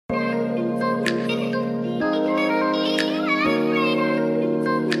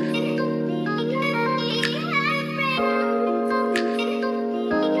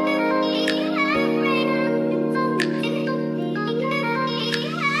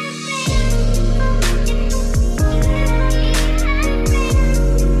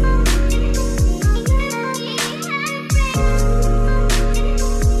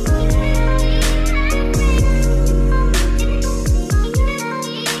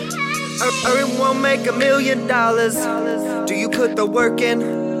Earn won't make $1 million. Do you put the work in?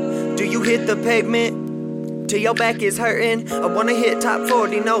 Do you hit the pavement till your back is hurting? I wanna hit top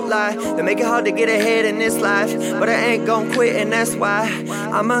 40, no lie. They make it hard to get ahead in this life, but I ain't gon' quit, and that's why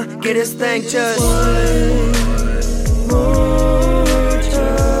I'ma get this thing just one more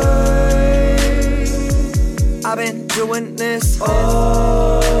time. I've been doing this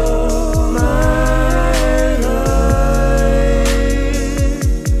all my life.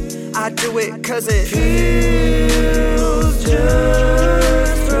 I do it 'cause it feels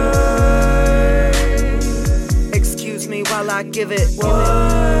just right. Excuse me while I give it one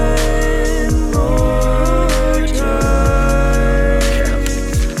more time.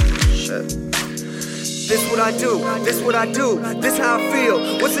 Shit. This what I do, this what I do, this how I feel.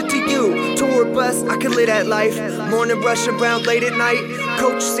 What's it to you? Tour bus, I can live that life. Morning rush around late at night.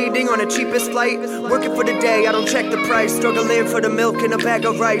 Coach seating on the cheapest flight. Working for the day, I don't check the price. Struggling for the milk and a bag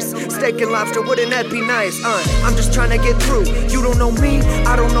of rice. Steak and lobster, wouldn't that be nice? I'm just trying to get through. You don't know me,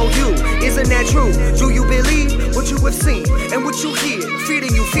 I don't know you. Isn't that true? Do you believe what you have seen and what you hear?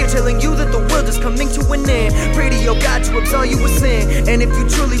 Feeding you fear, telling you that the world is coming to an end. Pray to your God to absolve you of sin. And if you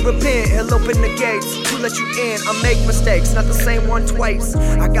truly repent, He'll open the gates to let you in. I make mistakes, not the same one twice.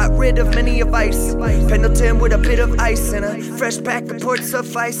 I got rid of many of ice. Pendleton with a bit of ice and a fresh pack of port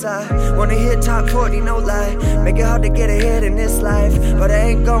suffice. I wanna hit top 40, no lie. Make it hard to get ahead in this life, but I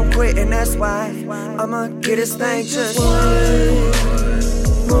ain't gon' quit, and that's why I'ma get this thing just one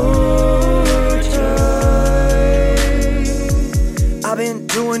more time. I've been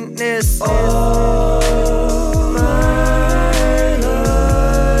doing this all